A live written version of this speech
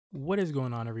What is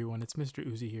going on, everyone? It's Mr.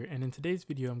 Uzi here, and in today's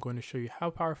video I'm going to show you how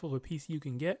powerful of a PC you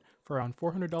can get for around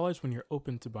 $400 when you're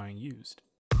open to buying used.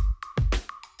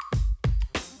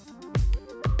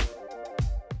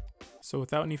 So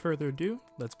without any further ado,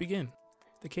 let's begin.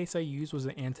 The case I used was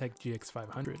the Antec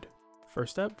GX500.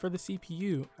 First up, for the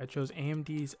CPU, I chose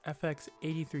AMD's FX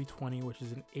 8320, which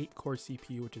is an 8-core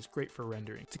CPU, which is great for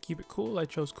rendering. To keep it cool, I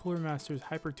chose Cooler Master's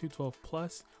Hyper 212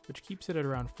 Plus, which keeps it at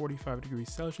around 45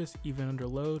 degrees Celsius even under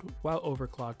load, while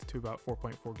overclocked to about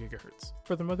 4.4 GHz.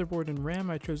 For the motherboard and RAM,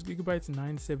 I chose Gigabyte's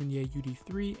 978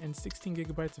 UD3 and 16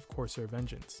 GB of Corsair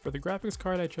Vengeance. For the graphics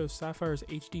card, I chose Sapphire's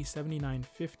HD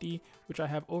 7950, which I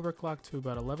have overclocked to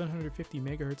about 1150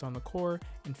 MHz on the core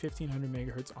and 1500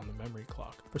 MHz on the memory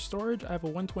clock. For storage, I have a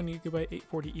 120GB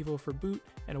 840 EVO for boot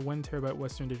and a 1TB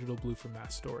Western Digital Blue for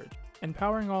mass storage. And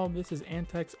powering all of this is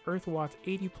Antec's EarthWatt's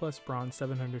 80 Plus Bronze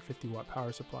 750 watt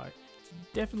power supply. It's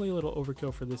definitely a little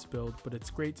overkill for this build, but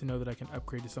it's great to know that I can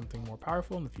upgrade to something more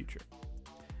powerful in the future.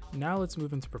 Now let's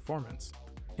move into performance.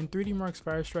 In 3D Mark's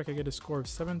Firestrike, I get a score of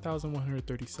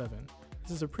 7,137.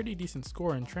 This is a pretty decent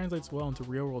score and translates well into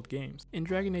real-world games. In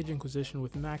Dragon Age Inquisition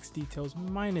with max details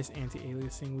minus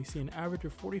anti-aliasing, we see an average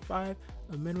of 45,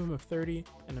 a minimum of 30,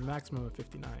 and a maximum of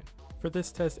 59. For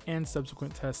this test and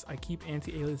subsequent tests, I keep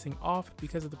anti-aliasing off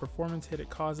because of the performance hit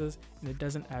it causes, and it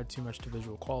doesn't add too much to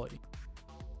visual quality.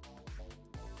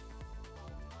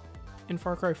 In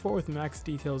Far Cry 4 with max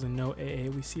details and no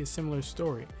AA, we see a similar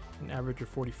story, an average of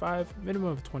 45, minimum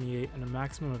of 28, and a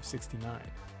maximum of 69.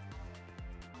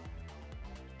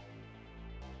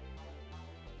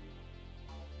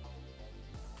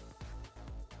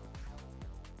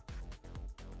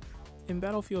 In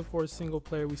Battlefield 4's single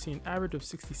player, we see an average of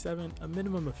 67, a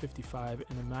minimum of 55,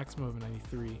 and a maximum of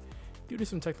 93. Due to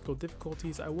some technical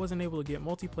difficulties, I wasn't able to get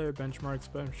multiplayer benchmarks,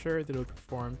 but I'm sure that it would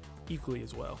perform equally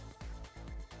as well.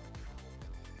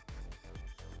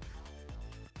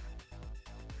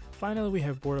 Finally, we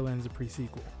have Borderlands, the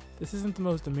pre-sequel. This isn't the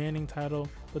most demanding title,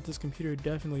 but this computer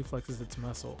definitely flexes its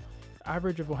muscle.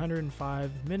 Average of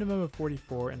 105, minimum of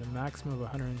 44, and a maximum of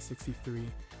 163,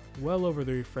 well over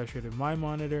the refresh rate of my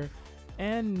monitor,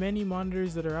 and many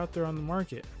monitors that are out there on the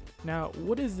market. Now,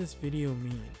 what does this video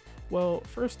mean? Well,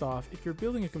 first off, if you're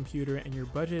building a computer and your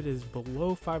budget is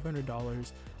below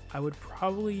 $500, I would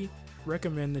probably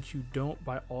recommend that you don't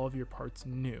buy all of your parts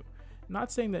new.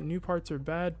 Not saying that new parts are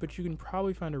bad, but you can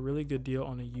probably find a really good deal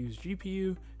on a used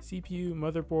GPU, CPU,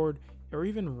 motherboard, or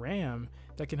even RAM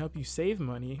that can help you save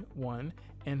money, one,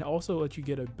 and also let you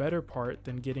get a better part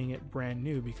than getting it brand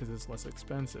new because it's less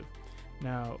expensive.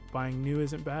 Now, buying new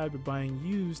isn't bad, but buying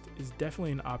used is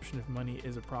definitely an option if money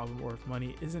is a problem or if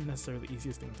money isn't necessarily the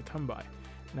easiest thing to come by.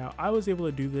 Now, I was able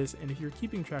to do this, and if you're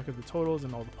keeping track of the totals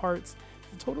and all the parts,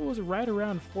 the total was right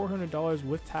around $400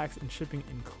 with tax and shipping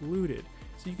included.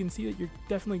 So you can see that you're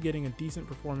definitely getting a decent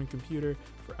performing computer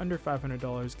for under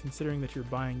 $500, considering that you're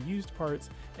buying used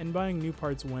parts and buying new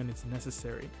parts when it's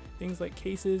necessary. Things like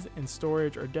cases and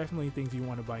storage are definitely things you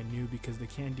want to buy new because they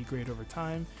can degrade over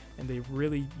time, and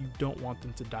you don't want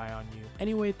them to die on you.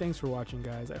 Anyway, thanks for watching,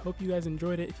 guys. I hope you guys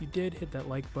enjoyed it. If you did, hit that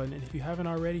like button, and if you haven't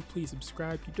already, please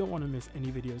subscribe. You don't want to miss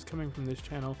any videos coming from this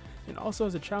channel. And also,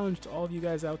 as a challenge to all of you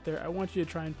guys out there, I want you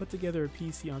to try and put together a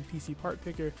PC on PC Part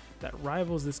Picker that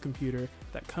rivals this computer,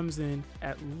 that comes in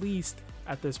at least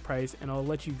at this price, and I'll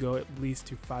let you go at least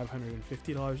to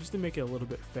 $550 just to make it a little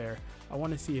bit fair. I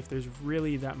want to see if there's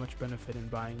really that much benefit in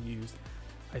buying used.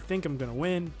 I think I'm gonna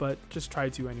win, but just try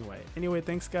to anyway. Anyway,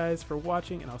 thanks guys for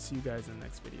watching, and I'll see you guys in the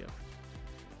next video.